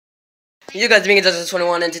You guys, being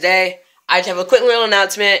Justice21, and today I just have a quick little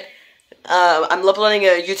announcement. I'm uploading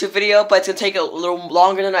a YouTube video, but it's gonna take a little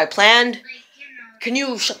longer than I planned. Can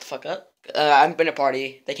you shut the fuck up? I'm in a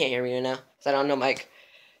party. They can't hear me right now, cause I don't know mic.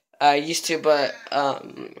 I used to, but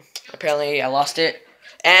apparently I lost it.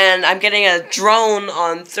 And I'm getting a drone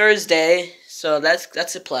on Thursday, so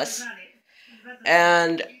that's a plus.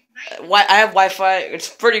 And I have Wi-Fi. It's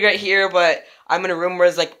pretty great here, but I'm in a room where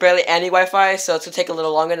there's like barely any Wi-Fi, so it's gonna take a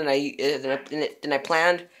little longer than I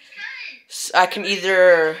planned. So I can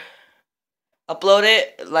either upload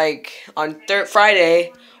it like on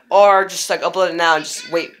Friday, or just like upload it now and just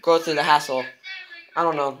go through the hassle. I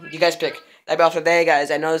don't know. You guys pick. That'd be all for today,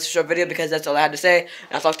 guys. I know this is a short video because that's all I had to say, and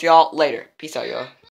I'll talk to y'all later. Peace out, y'all.